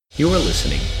You are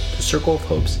listening to Circle of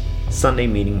Hope's Sunday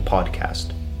Meeting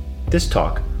Podcast. This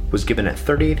talk was given at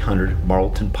 3800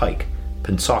 Marlton Pike,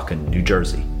 Pennsauken, New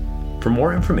Jersey. For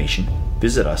more information,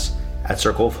 visit us at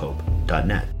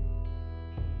circleofhope.net.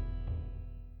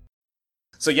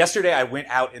 So yesterday I went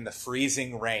out in the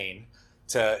freezing rain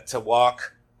to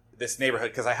walk this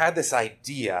neighborhood because I had this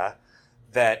idea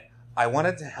that I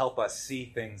wanted to help us see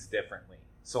things differently.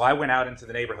 So I went out into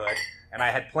the neighborhood and I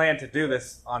had planned to do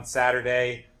this on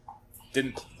Saturday.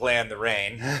 Didn't plan the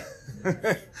rain.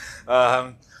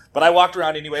 But I walked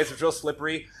around anyways. It was real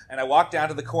slippery. And I walked down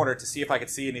to the corner to see if I could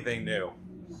see anything new.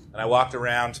 And I walked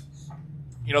around,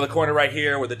 the corner right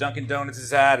here where the Dunkin' Donuts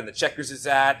is at and the Checkers is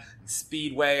at, and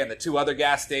Speedway and the two other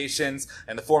gas stations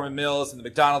and the Foreman Mills and the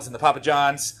McDonald's and the Papa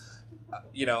John's.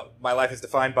 My life is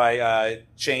defined by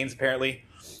chains, apparently.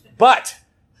 But,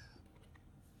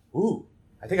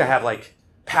 I think I have,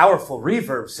 powerful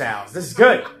reverb sounds. This is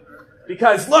good.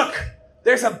 Because, look,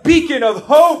 there's a beacon of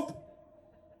hope.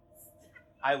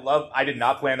 I did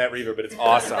not plan that reverb, but it's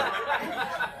awesome.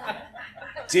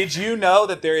 Did you know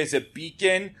that there is a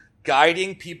beacon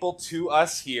guiding people to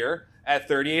us here at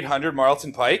 3800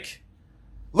 Marlton Pike?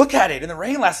 Look at it in the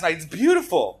rain last night. It's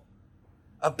beautiful.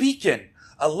 A beacon,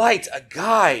 a light, a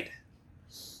guide.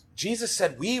 Jesus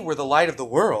said we were the light of the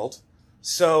world,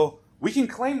 so we can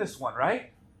claim this one,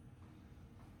 right?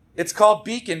 It's called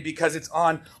Beacon because it's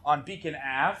on Beacon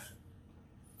Ave.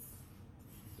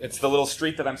 It's the little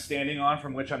street that I'm standing on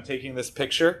from which I'm taking this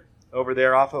picture over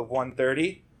there off of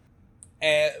 130.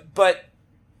 But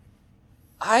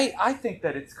I think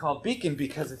that it's called Beacon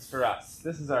because it's for us.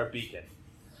 This is our beacon.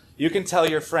 You can tell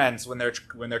your friends when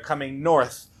they're coming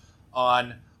north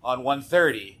on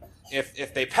 130,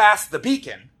 if they pass the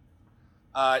beacon,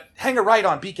 hang a right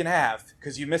on Beacon Ave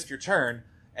because you missed your turn,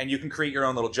 and you can create your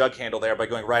own little jug handle there by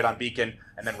going right on Beacon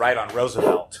and then right on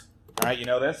Roosevelt. All right, you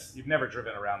know this? You've never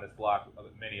driven around this block,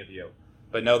 many of you,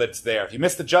 but know that it's there. If you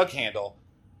miss the jug handle,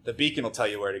 the beacon will tell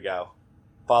you where to go.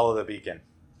 Follow the beacon.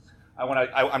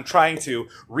 I'm trying to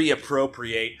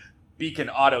reappropriate Beacon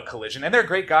Auto Collision, and they're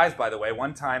great guys, by the way.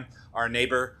 One time, our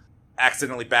neighbor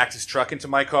accidentally backed his truck into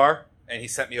my car, and he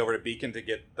sent me over to Beacon to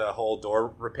get the whole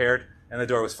door repaired, and the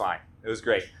door was fine. It was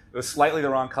great. It was slightly the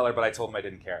wrong color, but I told him I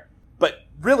didn't care. But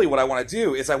really what I want to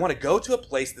do is I want to go to a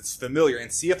place that's familiar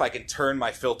and see if I can turn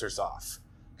my filters off.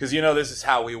 Because this is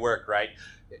how we work, right?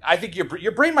 I think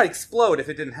your brain might explode if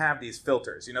it didn't have these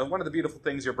filters. One of the beautiful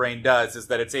things your brain does is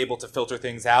that it's able to filter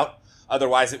things out.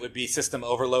 Otherwise, it would be system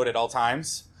overload at all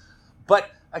times. But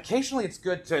occasionally it's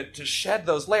good to shed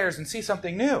those layers and see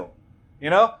something new.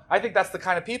 I think that's the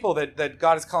kind of people that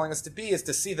God is calling us to be, is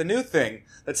to see the new thing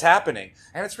that's happening.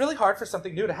 And it's really hard for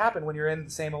something new to happen when you're in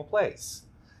the same old place.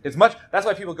 That's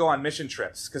why people go on mission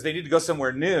trips, because they need to go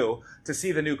somewhere new to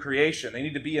see the new creation. They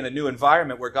need to be in a new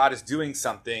environment where God is doing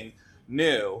something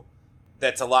new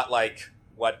that's a lot like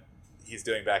what he's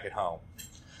doing back at home.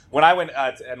 When I went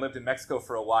and lived in Mexico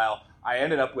for a while, I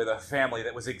ended up with a family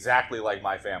that was exactly like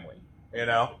my family, And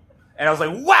I was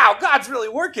like, wow, God's really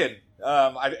working.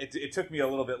 It took me a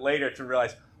little bit later to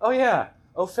realize, oh yeah,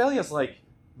 Ophelia's like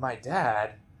my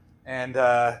dad. And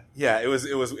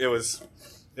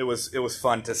it was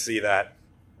fun to see that.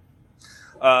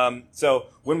 So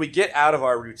when we get out of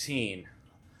our routine,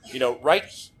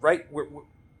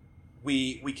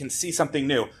 we can see something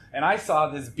new. And I saw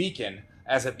this beacon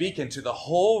as a beacon to the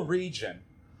whole region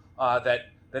that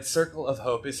Circle of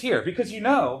Hope is here. Because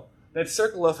that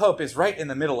Circle of Hope is right in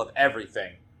the middle of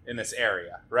everything in this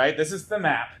area, right? This is the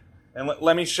map. And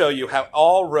let me show you how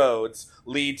all roads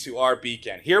lead to our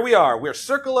beacon. Here we are. We're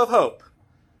Circle of Hope,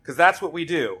 because that's what we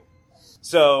do.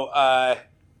 So,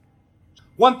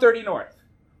 130 north,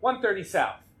 130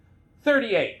 south,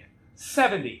 38,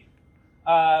 70,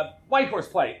 White Horse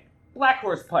Pike, Black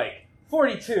Horse Pike,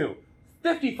 42,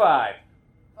 55,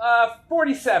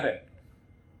 47,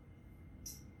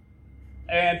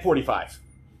 and 45.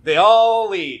 They all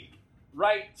lead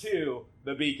right to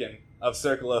the beacon of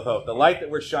Circle of Hope, the light that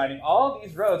we're shining. All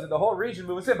these roads and the whole region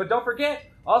move us in. But don't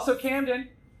forget, also Camden.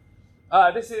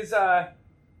 This is our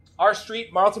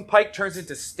street. Marlton Pike turns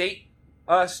into State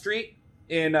Street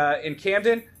in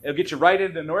Camden. It'll get you right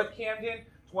into North Camden.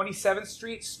 27th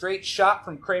Street, straight shot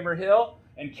from Kramer Hill.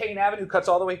 And Kane Avenue cuts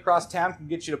all the way across town, can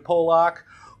get you to Pollock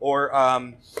or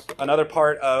another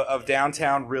part of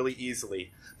downtown really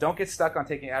easily. Don't get stuck on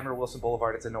taking Admiral Wilson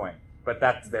Boulevard. It's annoying, but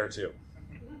that's there too.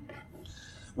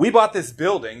 We bought this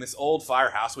building, this old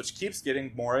firehouse, which keeps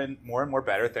getting more and more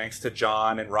better thanks to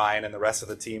John and Ryan and the rest of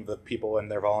the team, the people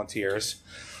and their volunteers,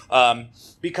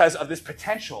 because of this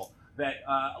potential that,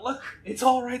 look, it's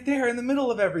all right there in the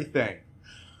middle of everything.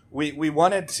 We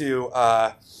wanted to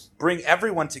bring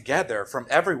everyone together from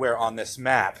everywhere on this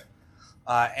map.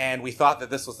 And we thought that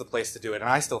this was the place to do it, and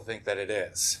I still think that it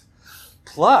is.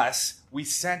 Plus, we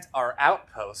sent our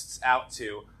outposts out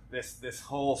to this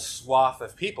whole swath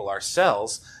of people, our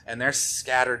cells, and they're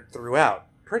scattered throughout.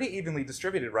 Pretty evenly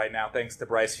distributed right now, thanks to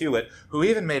Bryce Hewlett, who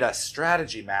even made a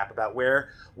strategy map about where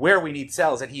we need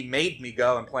cells, and he made me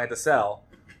go and plant a cell.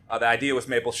 The idea was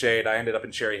Maple Shade. I ended up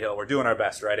in Cherry Hill. We're doing our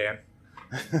best, right, Ann?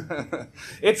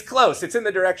 It's close. It's in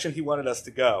the direction he wanted us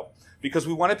to go, because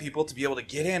we wanted people to be able to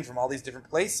get in from all these different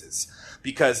places.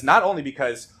 Because not only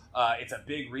because it's a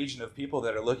big region of people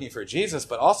that are looking for Jesus,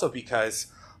 but also because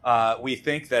we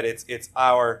think that it's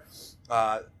our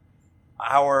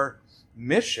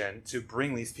mission to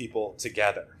bring these people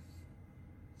together.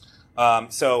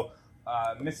 So,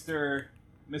 Mr.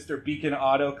 Beacon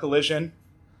Auto Collision,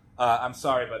 I'm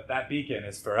sorry, but that beacon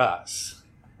is for us.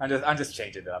 I'm just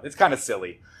changing it up. It's kind of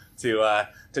silly to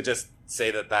just say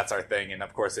that that's our thing, and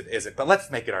of course it isn't. But let's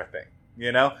make it our thing,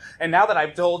 you know. And now that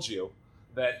I've told you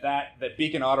that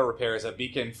Beacon Auto Repair is a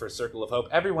beacon for Circle of Hope,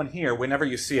 everyone here, whenever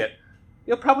you see it,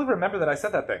 you'll probably remember that I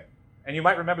said that thing. And you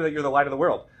might remember that you're the light of the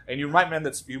world. And you might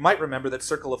remember that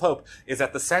Circle of Hope is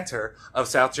at the center of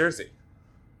South Jersey,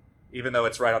 even though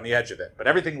it's right on the edge of it. But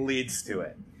everything leads to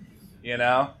it, you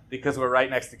know? Because we're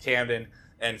right next to Camden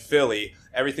and Philly,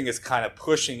 everything is kind of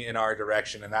pushing in our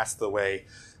direction, and that's the way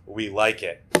we like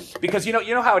it. Because you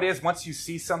know how it is, once you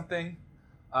see something,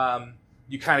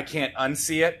 you kind of can't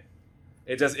unsee it.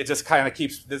 It just kind of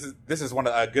keeps, this is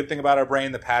a good thing about our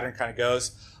brain, the pattern kind of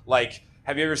goes. Like,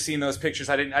 have you ever seen those pictures?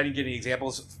 I didn't get any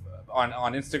examples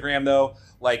on Instagram though.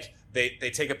 Like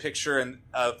they take a picture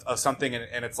of something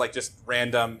and it's like just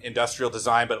random industrial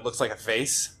design, but it looks like a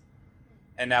face.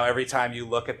 And now every time you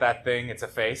look at that thing, it's a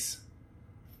face.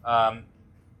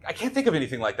 I can't think of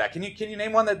anything like that. Can you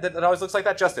name one that always looks like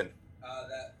that, Justin?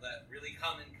 That really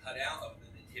common cutout of the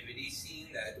nativity scene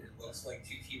that it looks like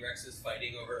two T-Rexes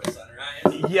fighting over a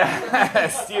sunrise.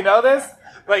 Yes. Do you know this?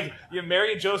 Like, you have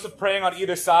Mary and Joseph praying on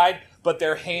either side, but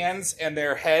their hands and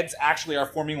their heads actually are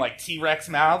forming like T-Rex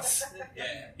mouths.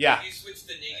 Yeah. You switch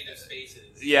the negative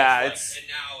spaces. Yeah, and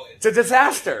now it's a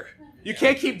disaster. You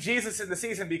can't keep Jesus in the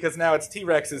season because now it's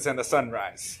T-Rexes and a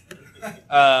sunrise.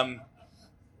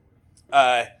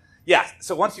 Yeah.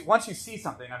 So once you see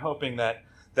something, I'm hoping that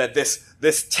this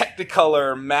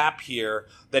Technicolor map here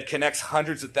that connects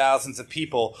hundreds of thousands of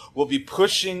people will be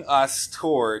pushing them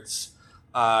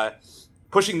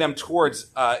towards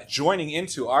joining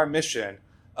into our mission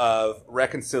of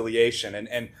reconciliation.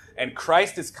 And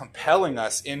Christ is compelling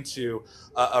us into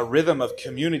a rhythm of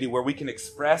community where we can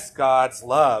express God's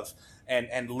love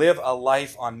and live a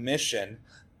life on mission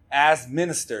as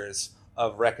ministers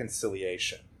of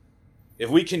reconciliation. If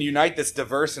we can unite this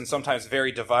diverse and sometimes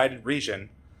very divided region,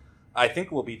 I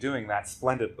think we'll be doing that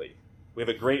splendidly. We have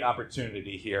a great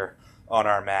opportunity here on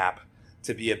our map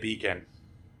to be a beacon.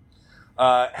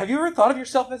 Have you ever thought of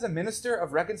yourself as a minister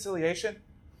of reconciliation?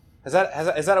 Is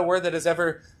that a word that you've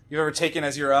ever taken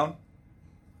as your own?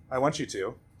 I want you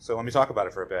to, so let me talk about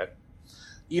it for a bit.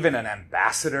 Even an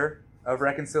ambassador of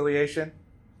reconciliation?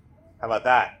 How about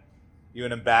that? You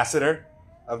an ambassador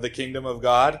of the kingdom of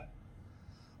God?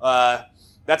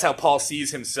 That's how Paul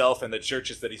sees himself and the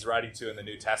churches that he's writing to in the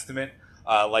New Testament,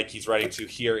 like he's writing to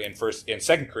here in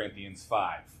 2 Corinthians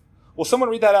 5. Will someone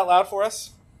read that out loud for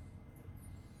us?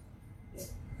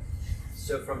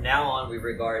 So from now on we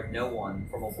regard no one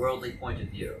from a worldly point of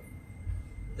view.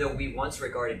 Though we once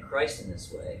regarded Christ in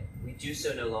this way, we do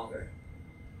so no longer.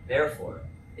 Therefore,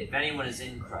 if anyone is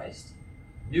in Christ,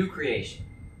 new creation.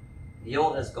 The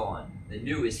old has gone, the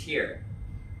new is here.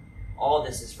 All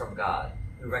this is from God,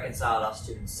 who reconciled us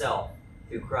to himself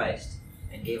through Christ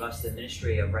and gave us the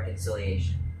ministry of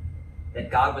reconciliation.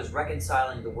 That God was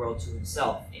reconciling the world to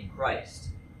himself in Christ,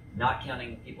 not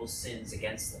counting people's sins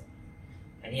against them.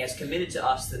 And he has committed to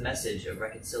us the message of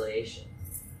reconciliation.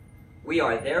 We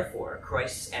are therefore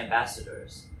Christ's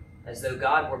ambassadors, as though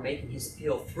God were making his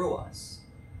appeal through us.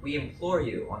 We implore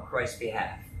you on Christ's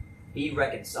behalf, be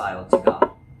reconciled to God.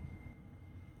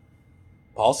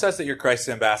 Paul says that you're Christ's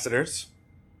ambassadors.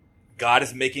 God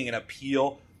is making an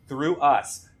appeal through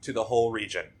us to the whole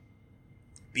region.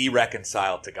 Be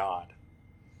reconciled to God.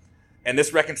 And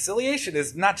this reconciliation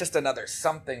is not just another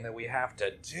something that we have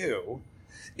to do.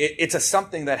 It's a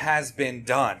something that has been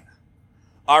done.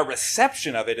 Our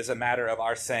reception of it is a matter of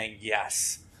our saying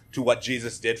yes to what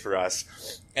Jesus did for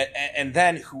us. And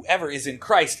then whoever is in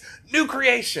Christ, new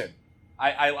creation.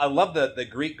 I love the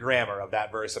Greek grammar of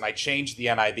that verse, and I changed the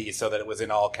NIV so that it was in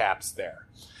all caps there.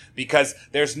 Because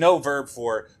there's no verb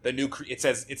for the new, it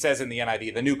says in the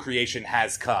NIV, the new creation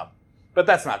has come. But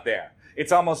that's not there.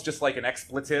 it's almost just like an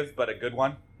expletive, but a good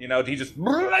one. You know, he just, a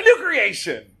new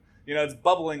creation. You know, it's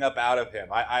bubbling up out of him.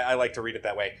 I like to read it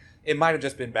that way. It might have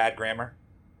just been bad grammar.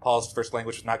 Paul's first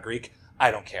language was not Greek.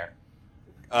 I don't care.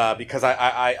 Because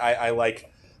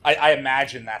I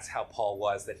imagine that's how Paul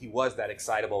was, that he was that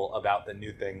excitable about the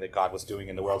new thing that God was doing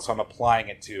in the world. So I'm applying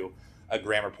it to a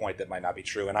grammar point that might not be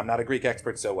true. And I'm not a Greek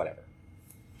expert, so whatever.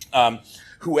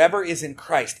 Whoever is in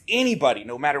Christ, anybody,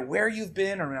 no matter where you've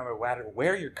been or no matter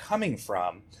where you're coming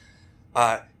from,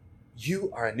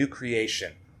 you are a new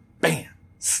creation. Bam!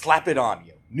 Slap it on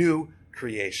you. New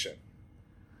creation.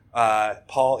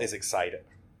 Paul is excited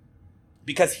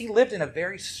because he lived in a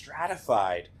very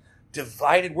stratified,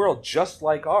 divided world just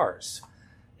like ours.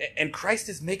 And Christ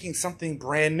is making something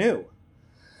brand new.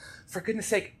 For goodness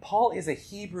sake, Paul is a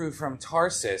Hebrew from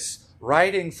Tarsus,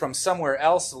 writing from somewhere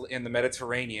else in the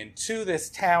Mediterranean to this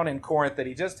town in Corinth that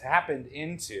he just happened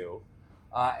into,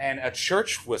 and a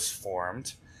church was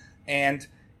formed, and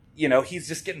you know, he's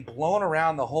just getting blown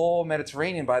around the whole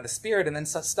Mediterranean by the Spirit, and then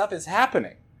such stuff is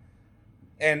happening.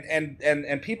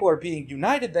 And people are being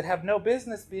united that have no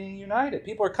business being united.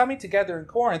 People are coming together in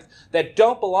Corinth that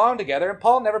don't belong together, and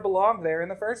Paul never belonged there in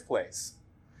the first place.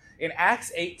 In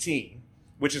Acts 18,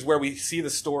 which is where we see the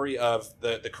story of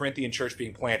the Corinthian church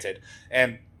being planted,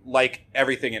 and like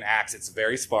everything in Acts, it's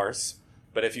very sparse.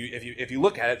 But if you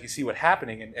look at it, you see what's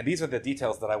happening, and these are the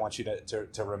details that I want you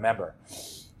to remember.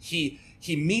 He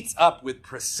meets up with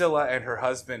Priscilla and her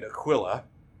husband Aquila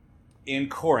in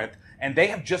Corinth, and they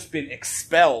have just been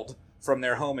expelled from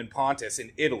their home in Pontus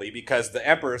in Italy because the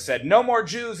emperor said, no more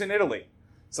Jews in Italy.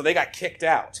 So they got kicked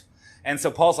out. And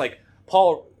so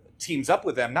Paul teams up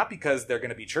with them, not because they're going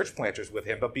to be church planters with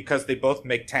him, but because they both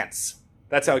make tents.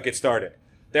 That's how it gets started.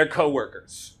 They're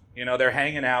co-workers. You know, they're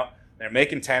hanging out, they're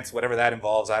making tents, whatever that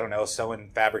involves. I don't know,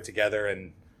 sewing fabric together.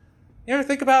 And you ever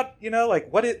think about, you know,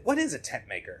 like what is a tent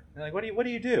maker? Like, what do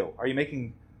you do? Are you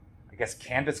making, I guess,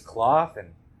 canvas cloth?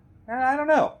 And I don't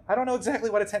know. I don't know exactly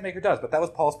what a tent maker does, but that was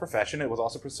Paul's profession. It was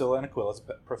also Priscilla and Aquila's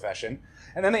profession.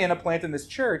 And then they end up planting this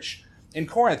church in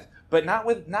Corinth, but not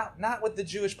with the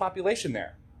Jewish population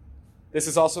there. This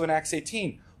is also in Acts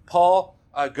 18. Paul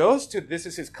this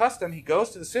is his custom, he goes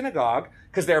to the synagogue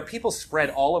because there are people spread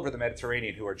all over the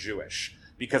Mediterranean who are Jewish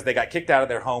because they got kicked out of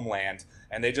their homeland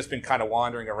and they've just been kind of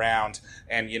wandering around.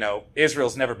 And, you know,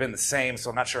 Israel's never been the same, so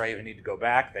I'm not sure I even need to go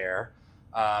back there.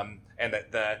 And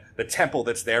the temple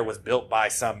that's there was built by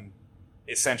some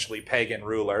essentially pagan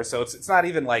ruler. So it's not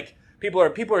even like people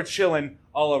are chilling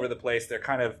all over the place. They're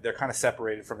kind of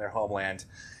separated from their homeland.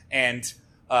 And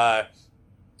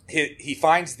he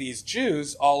finds these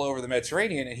Jews all over the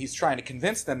Mediterranean, and he's trying to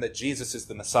convince them that Jesus is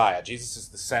the Messiah. Jesus is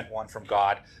the sent one from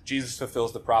God. Jesus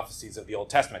fulfills the prophecies of the Old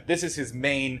Testament. This is his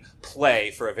main play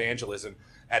for evangelism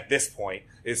at this point,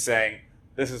 is saying,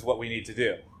 this is what we need to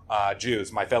do.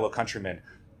 Jews, my fellow countrymen,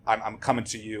 I'm coming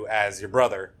to you as your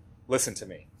brother. Listen to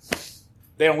me.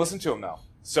 They don't listen to him, though.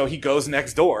 So he goes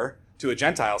next door to a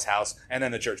Gentile's house, and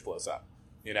then the church blows up,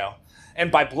 you know? And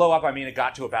by blow up, I mean it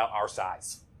got to about our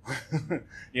size.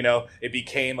 You know, it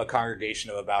became a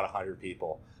congregation of about 100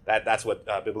 people. That's what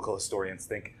biblical historians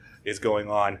think is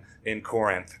going on in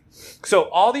Corinth. So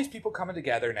all these people coming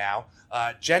together now,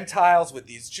 Gentiles with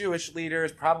these Jewish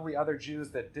leaders, probably other Jews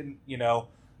that didn't, you know,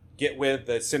 get with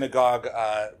the synagogue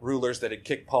rulers that had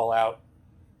kicked Paul out,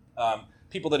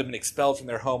 people that have been expelled from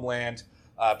their homeland,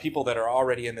 people that are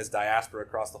already in this diaspora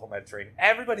across the whole Mediterranean.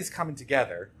 Everybody's coming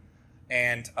together,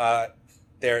 and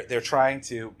they're trying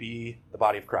to be the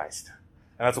body of Christ.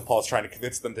 And that's what Paul's trying to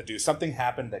convince them to do. Something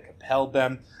happened that compelled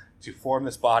them to form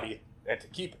this body and to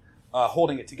keep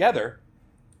holding it together,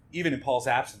 even in Paul's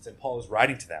absence. And Paul is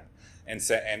writing to them and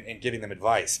giving them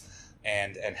advice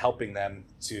and helping them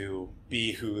to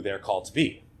be who they're called to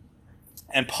be.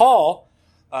 And Paul,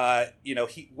 you know,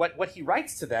 what he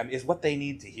writes to them is what they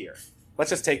need to hear.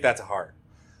 Let's just take that to heart.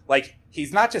 Like,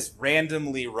 he's not just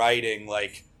randomly writing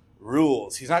like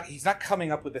rules. He's not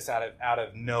coming up with this out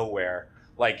of nowhere.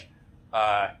 Like,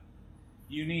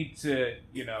 you need to,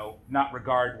 you know, not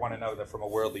regard one another from a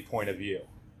worldly point of view.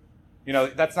 You know,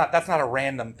 that's not a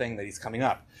random thing that he's coming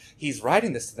up. He's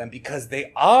writing this to them because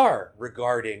they are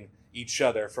regarding each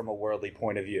other from a worldly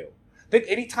point of view.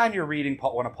 Anytime you're reading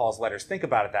one of Paul's letters, think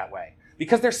about it that way,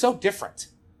 because they're so different.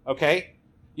 Okay,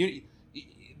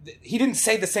 he didn't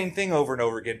say the same thing over and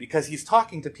over again because he's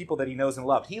talking to people that he knows and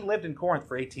loved. He lived in Corinth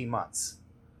for 18 months.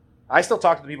 I still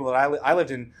talk to the people that I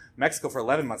lived in Mexico for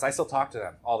 11 months. I still talk to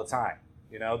them all the time.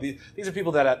 You know, these are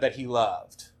people that he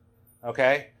loved.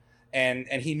 Okay, and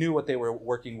he knew what they were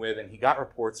working with, and he got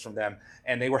reports from them,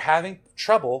 and they were having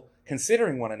trouble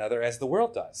considering one another as the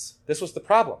world does. This was the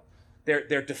problem.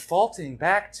 they're defaulting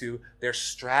back to their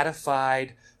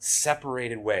stratified,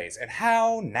 separated ways. And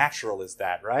how natural is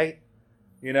that, right?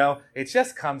 You know, it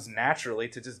just comes naturally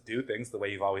to just do things the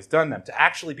way you've always done them. To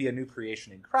actually be a new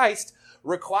creation in Christ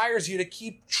requires you to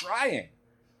keep trying.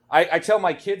 I tell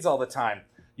my kids all the time,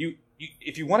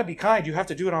 if you want to be kind, you have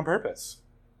to do it on purpose.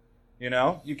 You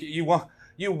know, you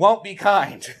won't be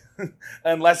kind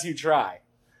unless you try.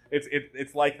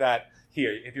 It's like that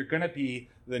here. If you're going to be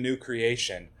the new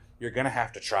creation, you're going to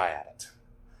have to try at it.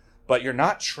 But you're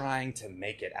not trying to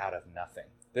make it out of nothing.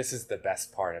 This is the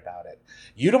best part about it.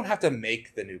 You don't have to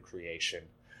make the new creation.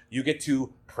 You get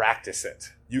to practice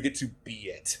it. You get to be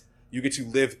it. You get to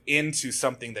live into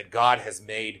something that God has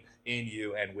made in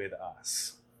you and with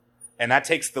us. And that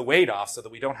takes the weight off so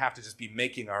that we don't have to just be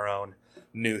making our own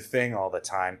new thing all the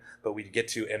time, but we get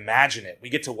to imagine it. We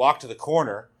get to walk to the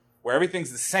corner where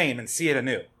everything's the same and see it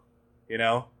anew, you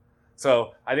know?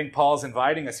 So I think Paul's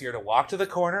inviting us here to walk to the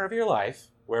corner of your life,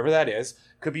 wherever that is. It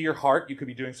could be your heart. You could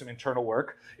be doing some internal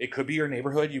work. It could be your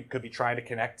neighborhood. You could be trying to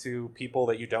connect to people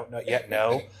that you don't yet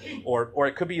know. Or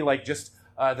it could be like just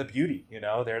the beauty, you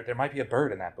know? There might be a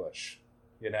bird in that bush,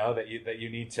 you know, that you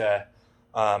need to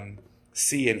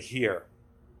see and hear.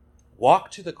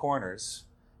 Walk to the corners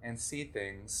and see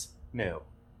things new.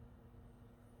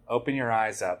 Open your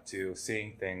eyes up to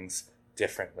seeing things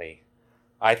differently.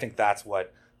 I think that's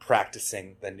what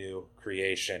practicing the new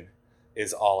creation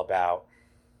is all about.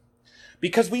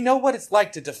 Because we know what it's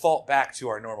like to default back to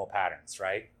our normal patterns,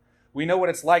 right? We know what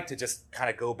it's like to just kind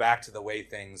of go back to the way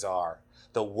things are,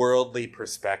 the worldly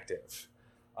perspective.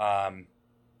 And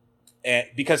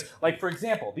because, like, for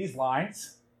example, these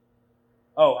lines,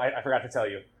 I forgot to tell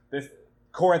you,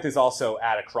 Corinth is also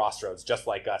at a crossroads, just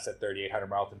like us at 3800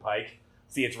 Marlton Pike.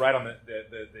 See, it's right on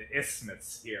the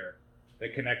isthmus here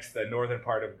that connects the northern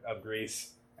part of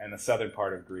Greece and the southern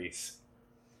part of Greece.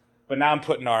 But now I'm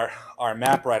putting our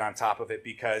map right on top of it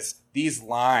because these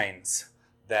lines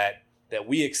that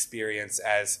we experience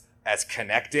as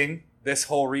connecting this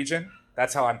whole region,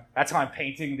 that's how I'm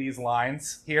painting these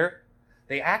lines here.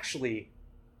 They actually,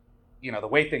 you know, the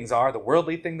way things are, the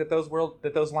worldly thing that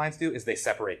those lines do is they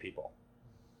separate people.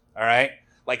 All right?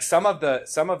 Like some of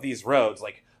these roads,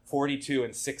 like 42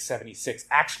 and 676,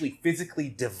 actually physically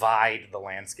divide the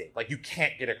landscape. Like you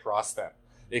can't get across them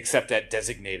except at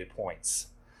designated points.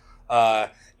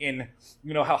 You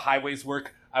know how highways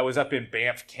work? I was up in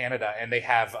Banff, Canada, and they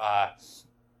have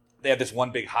this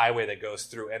one big highway that goes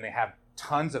through, and they have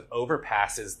tons of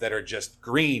overpasses that are just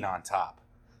green on top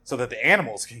so that the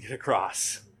animals can get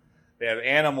across. They have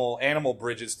animal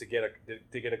bridges to get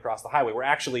across the highway. We're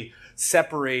actually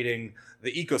separating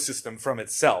the ecosystem from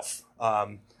itself.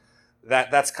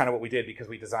 That's kind of what we did because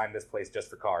we designed this place just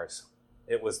for cars.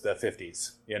 It was the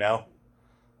 50s, you know.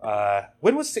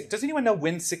 Does anyone know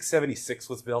when 676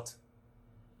 was built?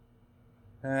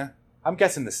 I'm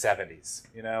guessing the 70s.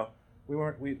 You know,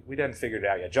 we didn't figure it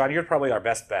out yet. John, you're probably our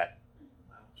best bet.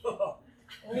 I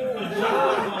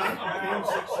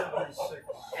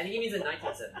think he means in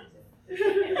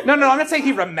 1970s. No, I'm not saying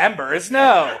he remembers.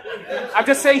 No, I'm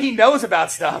just saying he knows about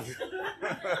stuff.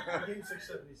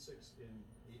 676 in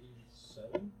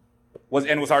 87.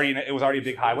 It was already a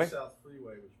big highway. South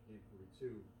Freeway, which became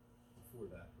 42 before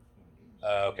that. For 20 years.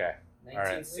 Okay.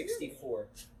 1964.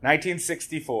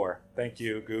 1964. Thank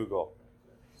you, Google.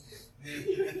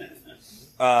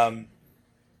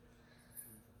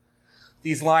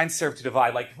 These lines serve to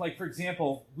divide. Like for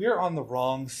example, we're on the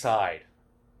wrong side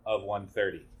of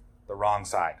 130. The wrong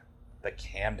side, the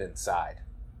Camden side.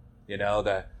 You know,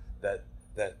 the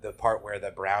part where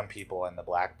the brown people and the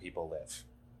black people live.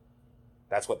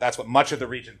 That's what much of the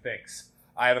region thinks.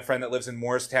 I have a friend that lives in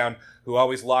Morristown who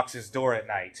always locks his door at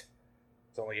night.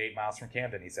 It's only 8 miles from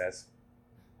Camden, he says.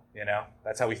 You know,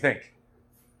 that's how we think.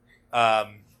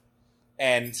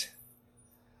 And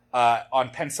on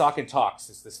Pennsauken Talks,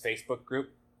 is this Facebook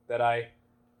group that I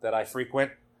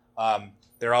frequent.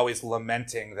 They're always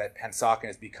lamenting that Pennsauken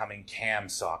is becoming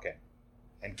Cam-sauken.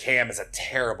 And Cam is a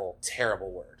terrible,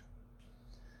 terrible word.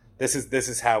 This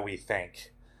is how we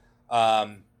think.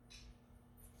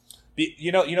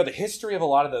 You know the history of a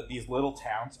lot of these little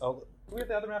towns. Oh, do we have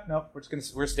the other map? No,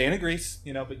 we're staying in Greece.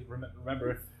 You know, but you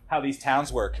remember how these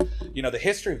towns work. You know, the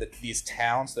history of these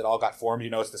towns that all got formed.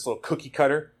 You know, it's this little cookie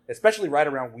cutter, especially right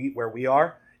around where we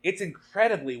are. It's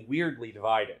incredibly weirdly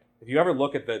divided. If you ever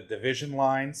look at the division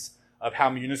lines of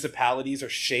how municipalities are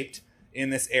shaped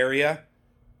in this area,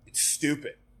 it's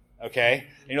stupid, okay?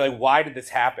 And you're like, why did this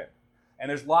happen? And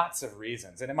there's lots of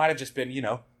reasons. And it might have just been, you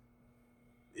know,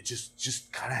 it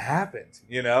just kind of happened,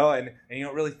 you know, and you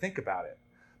don't really think about it.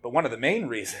 But one of the main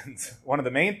reasons, one of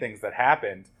the main things that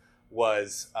happened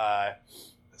was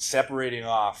separating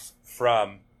off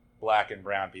from black and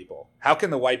brown people. How can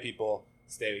the white people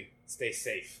stay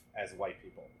safe as white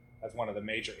people? That's one of the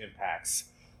major impacts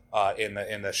in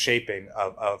the shaping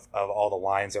of all the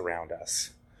lines around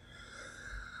us.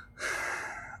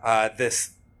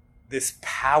 This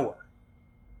power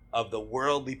of the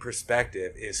worldly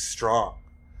perspective is strong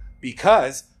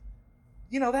because,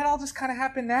 that all just kind of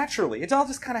happened naturally. It all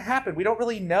just kind of happened. We don't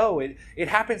really know. It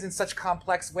happens in such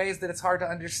complex ways that it's hard to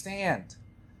understand.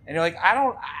 And you're like,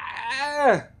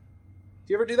 do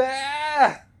you ever do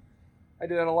that? I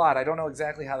do that a lot. I don't know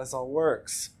exactly how this all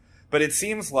works. But it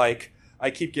seems like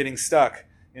I keep getting stuck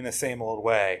in the same old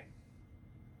way.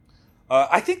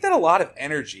 I think that a lot of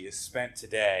energy is spent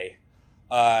today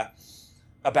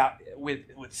with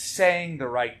saying the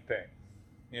right thing.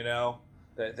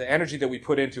 The energy that we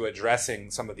put into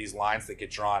addressing some of these lines that get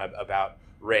drawn about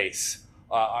race.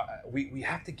 We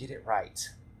have to get it right.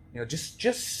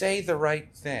 Just say the right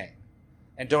thing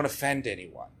and don't offend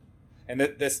anyone. And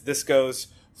this goes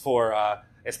for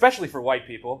especially for white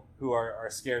people who are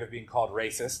scared of being called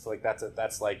racist. Like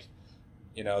that's like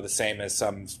the same as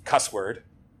some cuss word.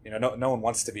 No one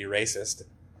wants to be racist.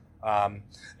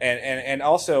 And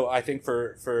also I think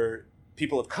for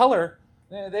people of color,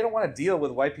 they don't want to deal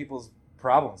with white people's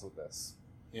problems with this.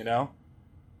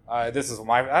 This is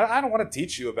I don't want to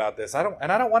teach you about this. I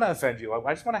don't want to offend you.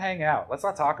 I just want to hang out. Let's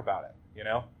not talk about it.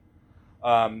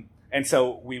 And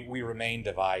so we remain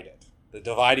divided. The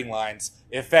dividing lines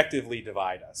effectively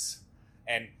divide us.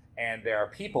 And there are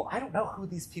people, I don't know who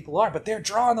these people are, but they're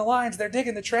drawing the lines, they're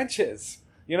digging the trenches.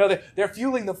 They're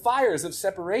fueling the fires of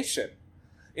separation.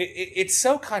 It's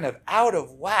so kind of out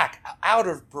of whack, out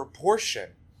of proportion,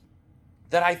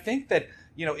 that I think that,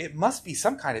 it must be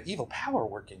some kind of evil power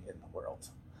working in the world.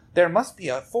 There must be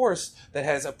a force that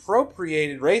has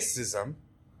appropriated racism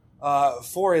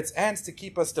for its ends to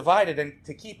keep us divided and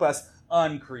to keep us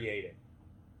uncreated.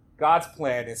 God's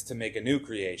plan is to make a new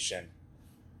creation,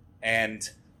 and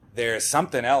there's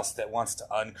something else that wants to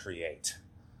uncreate,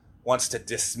 wants to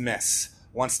dismiss,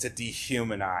 wants to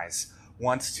dehumanize,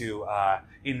 wants to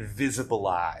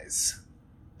invisibilize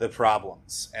the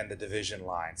problems and the division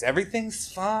lines.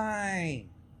 Everything's fine.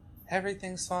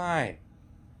 Everything's fine.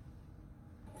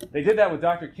 They did that with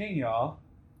Dr. King, y'all.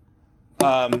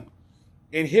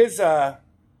 In his,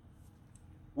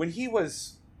 when he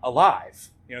was alive,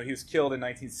 he was killed in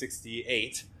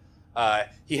 1968.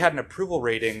 He had an approval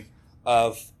rating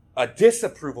of a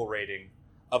disapproval rating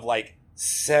of let's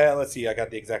see, I got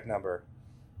the exact number.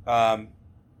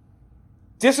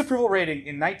 Disapproval rating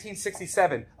in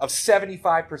 1967 of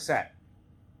 75%.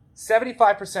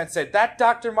 75% said that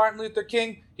Dr. Martin Luther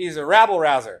King, he's a rabble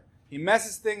rouser. He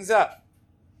messes things up.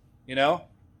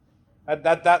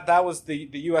 That was the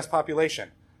U.S.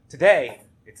 population. Today,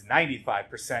 it's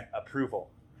 95% approval.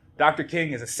 Dr.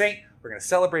 King is a saint. We're going to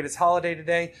celebrate his holiday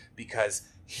today because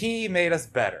he made us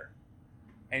better.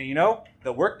 And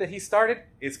the work that he started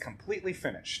is completely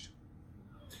finished.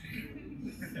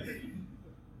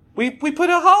 We put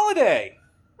a holiday.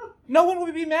 No one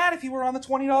would be mad if he were on the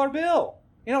 $20 bill.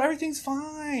 Everything's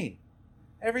fine.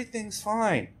 Everything's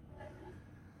fine.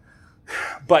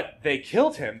 But they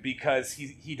killed him because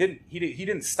he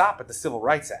didn't stop at the Civil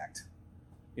Rights Act.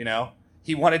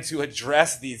 He wanted to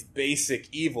address these basic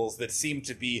evils that seem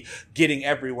to be getting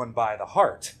everyone by the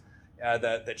heart.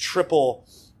 The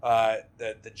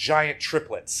giant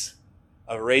triplets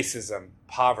of racism,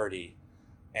 poverty,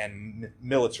 and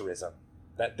militarism.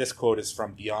 This quote is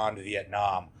from Beyond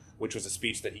Vietnam, which was a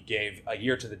speech that he gave a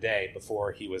year to the day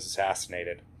before he was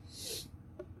assassinated.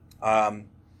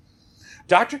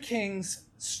 Dr. King's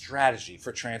strategy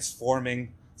for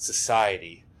transforming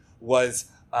society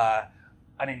was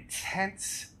an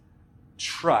intense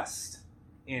trust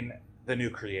in the new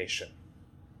creation.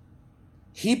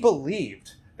 He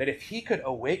believed that if he could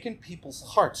awaken people's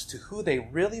hearts to who they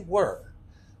really were,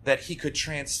 that he could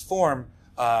transform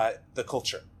the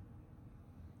culture.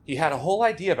 He had a whole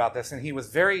idea about this, and he was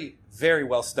very, very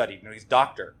well studied. He's a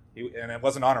doctor, and it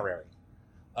wasn't honorary.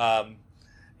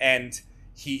 And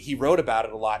he wrote about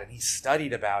it a lot, and he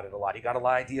studied about it a lot. He got a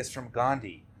lot of ideas from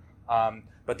Gandhi.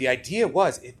 But the idea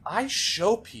was, if I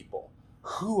show people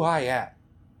who I am,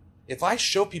 if I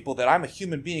show people that I'm a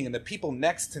human being and the people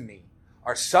next to me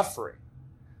are suffering,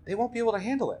 they won't be able to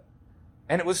handle it.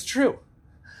 And it was true.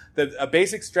 A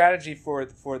basic strategy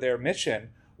for their mission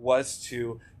was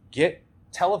to get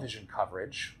television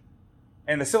coverage,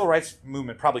 and the civil rights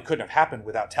movement probably couldn't have happened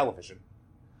without television.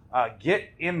 Get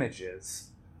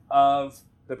images of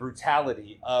the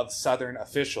brutality of Southern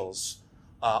officials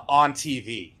on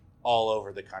TV all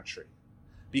over the country.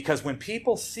 Because when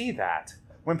people see that,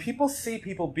 when people see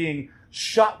people being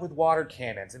shot with water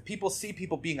cannons and people see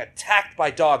people being attacked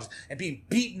by dogs and being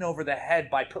beaten over the head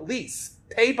by police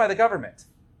paid by the government,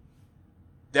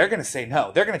 they're going to say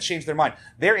no. They're going to change their mind.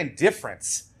 Their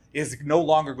indifference is no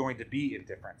longer going to be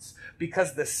indifference,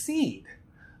 because the seed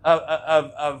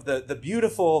of the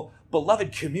beautiful,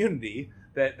 beloved community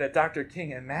that Dr.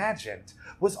 King imagined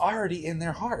was already in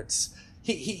their hearts.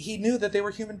 He knew that they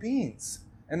were human beings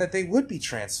and that they would be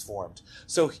transformed.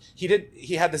 So he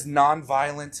had this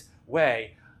nonviolent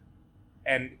way,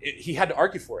 and he had to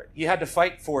argue for it. He had to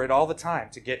fight for it all the time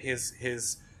to get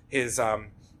his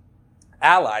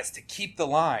allies to keep the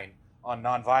line on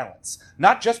nonviolence.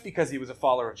 Not just because he was a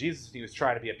follower of Jesus and he was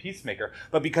trying to be a peacemaker,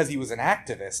 but because he was an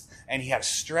activist and he had a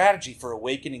strategy for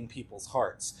awakening people's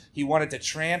hearts. He wanted to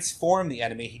transform the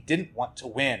enemy. He didn't want to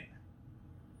win.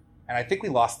 And I think we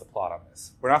lost the plot on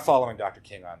this. We're not following Dr.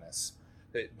 King on this.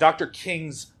 Dr.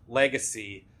 King's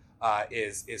legacy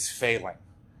is failing.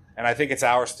 And I think it's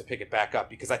ours to pick it back up,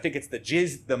 because I think it's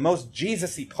the most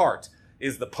Jesus-y part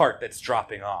is the part that's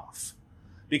dropping off.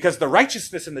 Because the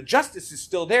righteousness and the justice is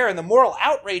still there, and the moral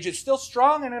outrage is still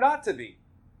strong, and it ought to be.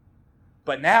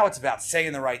 But now it's about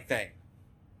saying the right thing,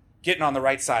 getting on the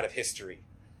right side of history.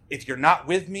 If you're not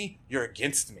with me, you're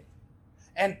against me.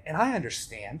 And I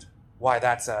understand why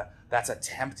that's a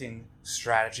tempting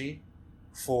strategy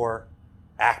for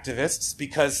activists,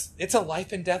 because it's a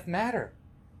life and death matter.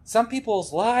 Some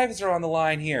people's lives are on the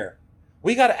line here.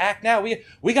 We got to act now.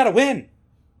 We got to win.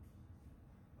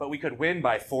 But we could win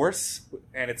by force,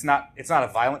 and it's not a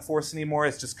violent force anymore.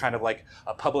 It's just kind of like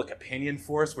a public opinion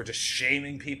force. We're just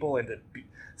shaming people into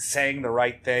saying the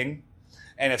right thing.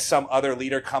 And if some other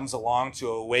leader comes along to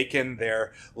awaken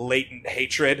their latent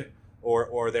hatred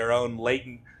or their own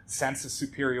latent sense of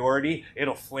superiority,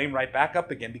 it'll flame right back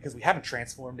up again, because we haven't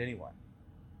transformed anyone.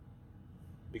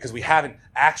 Because we haven't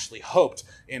actually hoped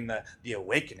in the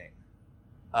awakening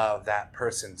of that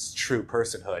person's true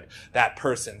personhood, that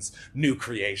person's new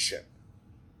creation.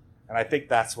 And I think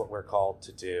that's what we're called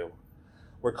to do.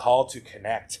 We're called to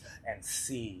connect and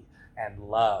see and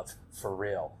love for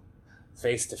real,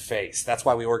 face to face. That's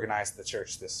why we organize the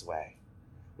church this way.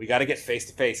 We got to get face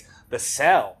to face. The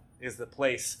cell is the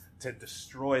place to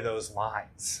destroy those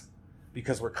lines,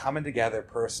 because we're coming together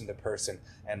person to person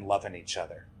and loving each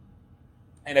other.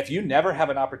 And if you never have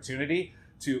an opportunity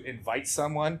to invite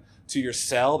someone to your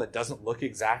cell that doesn't look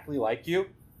exactly like you,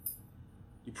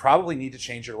 you probably need to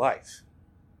change your life.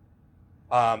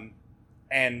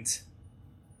 And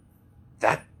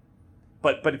that,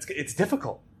 but it's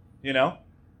difficult, you know.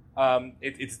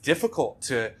 It's difficult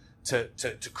to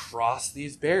cross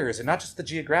these barriers, and not just the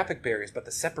geographic barriers, but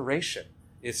the separation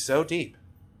is so deep.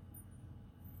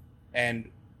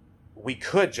 And we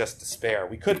could just despair.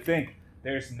 We could think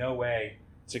there's no way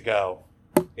to go.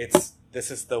 This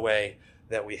is the way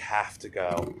that we have to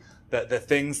go. The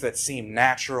things that seem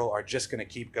natural are just going to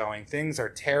keep going. Things are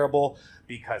terrible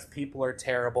because people are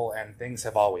terrible, and things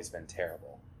have always been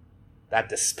terrible. That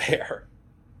despair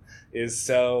is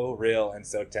so real and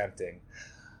so tempting.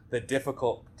 The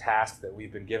difficult task that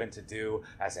we've been given to do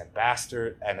as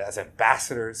ambassadors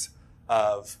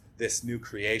of this new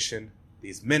creation,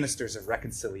 these ministers of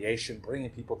reconciliation, bringing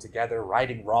people together,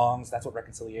 righting wrongs. That's what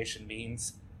reconciliation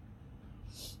means.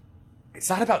 It's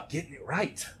not about getting it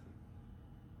right.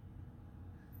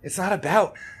 It's not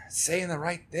about saying the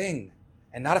right thing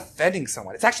and not offending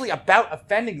someone. It's actually about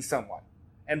offending someone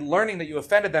and learning that you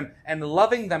offended them and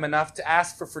loving them enough to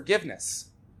ask for forgiveness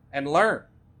and learn.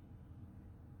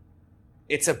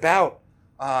 It's about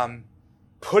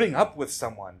putting up with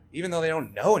someone even though they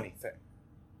don't know anything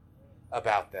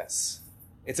about this.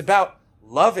 It's about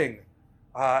loving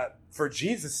for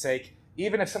Jesus' sake,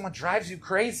 even if someone drives you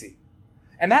crazy.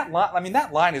 And that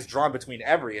line is drawn between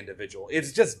every individual.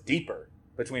 It's just deeper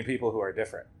between people who are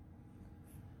different.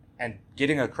 And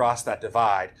getting across that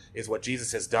divide is what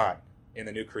Jesus has done in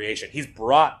the new creation. He's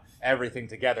brought everything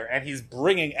together, and he's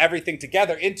bringing everything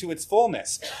together into its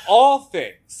fullness. All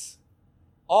things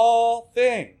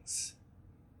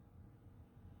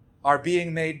are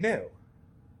being made new.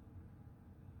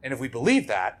 And if we believe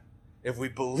that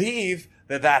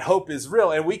that hope is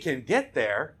real and we can get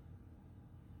there,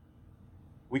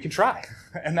 we can try.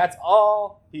 And that's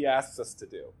all he asks us to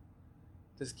do.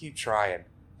 Just keep trying.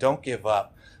 Don't give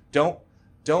up. Don't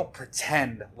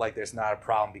pretend like there's not a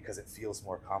problem because it feels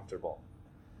more comfortable.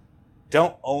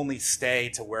 Don't only stay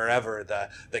to wherever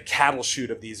the cattle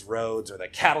chute of these roads, or the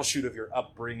cattle chute of your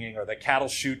upbringing, or the cattle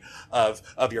chute of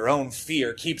your own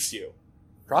fear keeps you.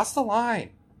 Cross the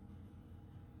line.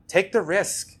 Take the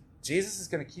risk. Jesus is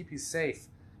going to keep you safe,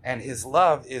 and his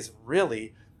love is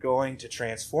really going to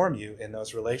transform you in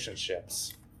those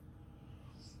relationships.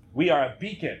 We are a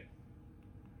beacon.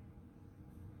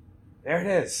 There it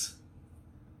is.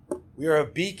 We are a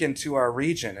beacon to our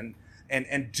region,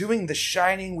 and doing the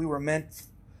shining we were meant,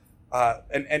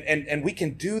 and we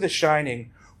can do the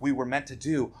shining we were meant to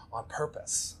do on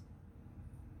purpose.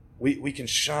 We can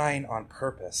shine on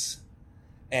purpose.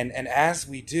 And as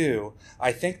we do,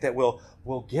 I think that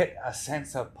we'll get a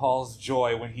sense of Paul's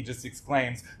joy when he just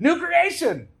exclaims, "New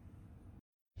creation!"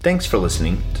 Thanks for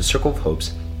listening to Circle of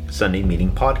Hope's Sunday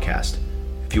Meeting Podcast.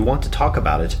 If you want to talk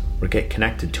about it or get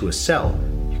connected to a cell,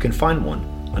 you can find one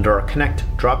under our Connect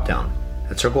dropdown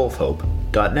at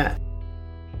circleofhope.net.